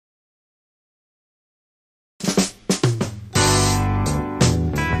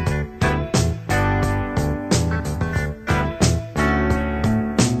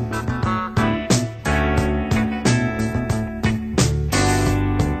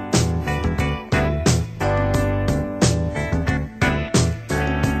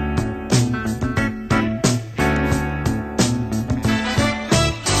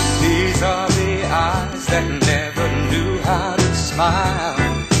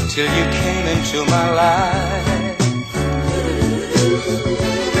till you came into my life.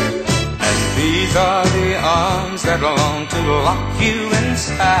 And these are the arms that long to lock you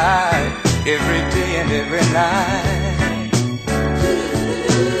inside every day and every night.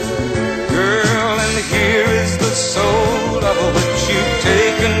 Girl, and here is the soul of which you've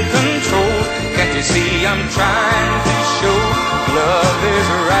taken control. Can't you see I'm trying to show love is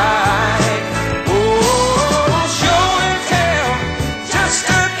right? Oh, show and tell, just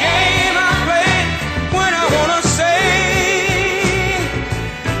a game I play when I wanna say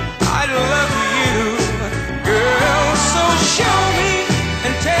I love you, girl. So show me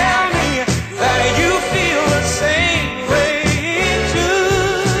and tell me that you feel the same way too.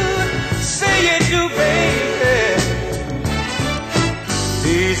 Say you do, baby.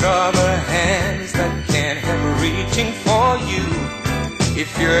 These are the hands that can't help reaching for you if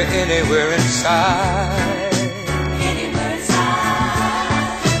you're anywhere inside. Anywhere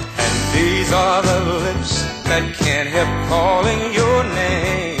inside. And these are the lips that can't help calling your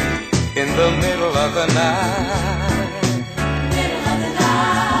name in the middle of the night.